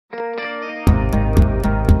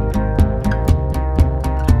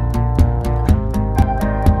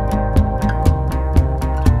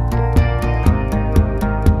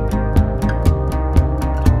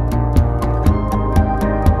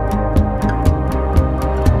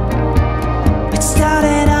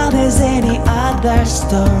another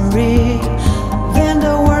story. Then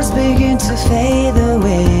the words begin to fade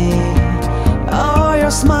away. Oh,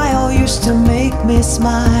 your smile used to make me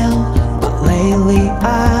smile, but lately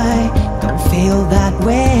I don't feel that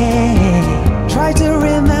way. Try to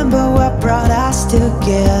remember what brought us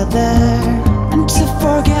together, and to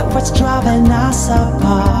forget what's driving us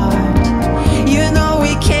apart. You know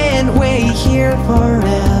we can't wait here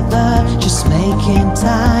forever, just making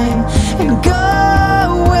time and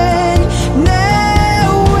going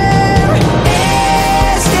nowhere.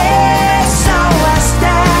 Is this our last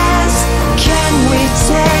dance? Can we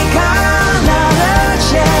take another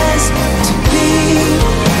chance to be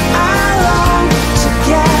alone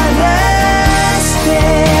together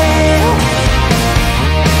still?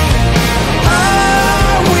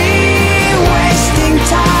 Are we wasting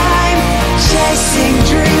time, chasing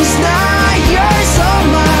dreams, not yours or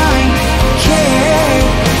mine? Care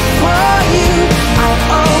for you, I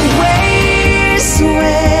always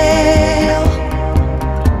will.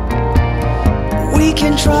 We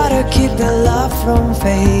can try to keep the love from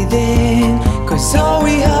fading, 'cause all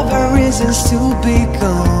we have are reasons to be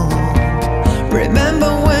gone.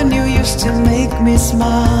 Remember when you used to make me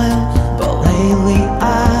smile, but lately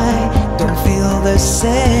I don't feel the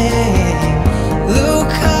same.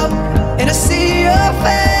 Look up and I see your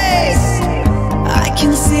face. I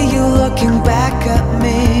can see you looking back at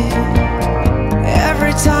me.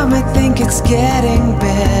 Every time I think it's getting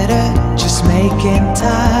better, just making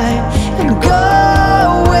time and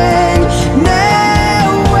going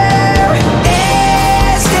nowhere.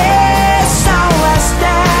 Is this our last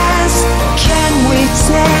dance? Can we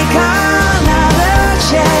take another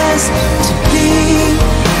chance to be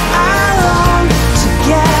alone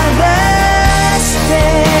together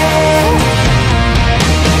still?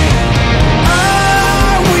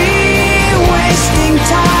 Are we wasting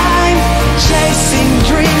time, chasing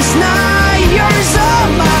dreams, not yours or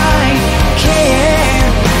mine? Care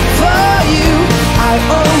for you, I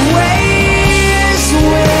always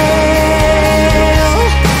will.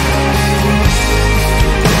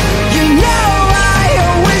 You know I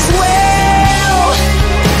always will.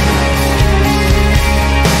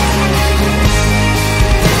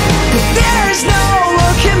 But there's no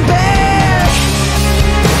looking back.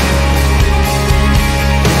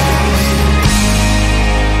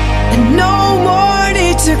 And no more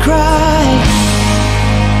need to cry.